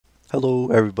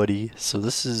Hello everybody, so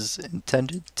this is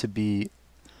intended to be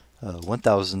a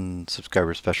 1000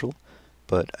 subscriber special,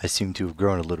 but I seem to have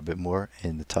grown a little bit more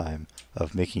in the time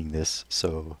of making this,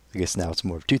 so I guess now it's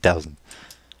more of 2000.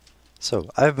 So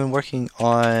I've been working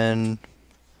on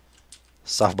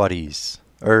soft bodies,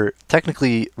 or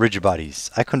technically rigid bodies.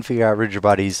 I couldn't figure out rigid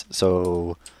bodies,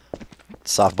 so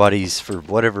soft bodies, for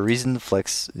whatever reason,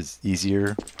 flex is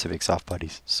easier to make soft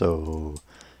bodies, so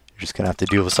you're just gonna have to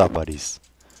deal with soft bodies.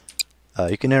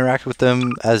 You can interact with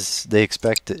them as they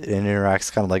expect. It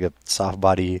interacts kind of like a soft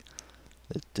body.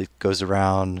 It goes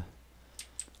around.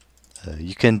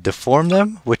 You can deform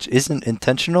them, which isn't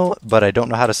intentional, but I don't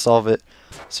know how to solve it.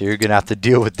 So you're going to have to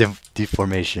deal with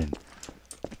deformation.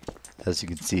 As you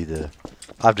can see, the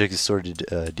object is sort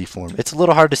of deformed. It's a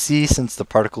little hard to see since the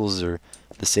particles are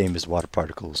the same as water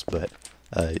particles, but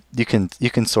you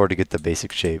can sort of get the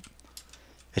basic shape.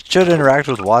 It should interact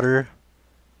with water.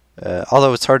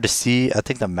 Although it's hard to see, I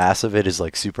think the mass of it is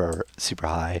like super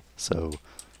high, so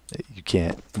you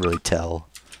can't really tell.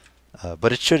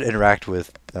 But it should interact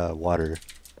with water.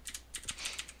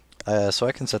 So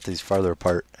I can set these farther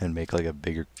apart and make like a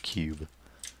bigger cube.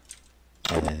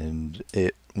 And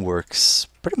it works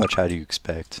pretty much how you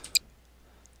expect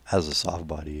as a soft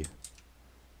body.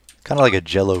 Kind of like a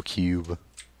jello cube.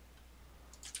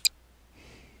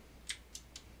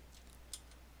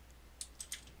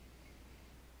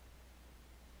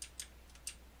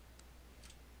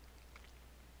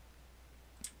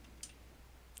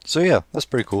 So yeah, that's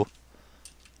pretty cool.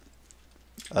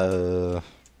 In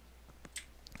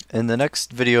the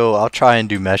next video, I'll try and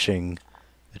do meshing.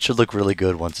 It should look really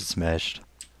good once it's meshed.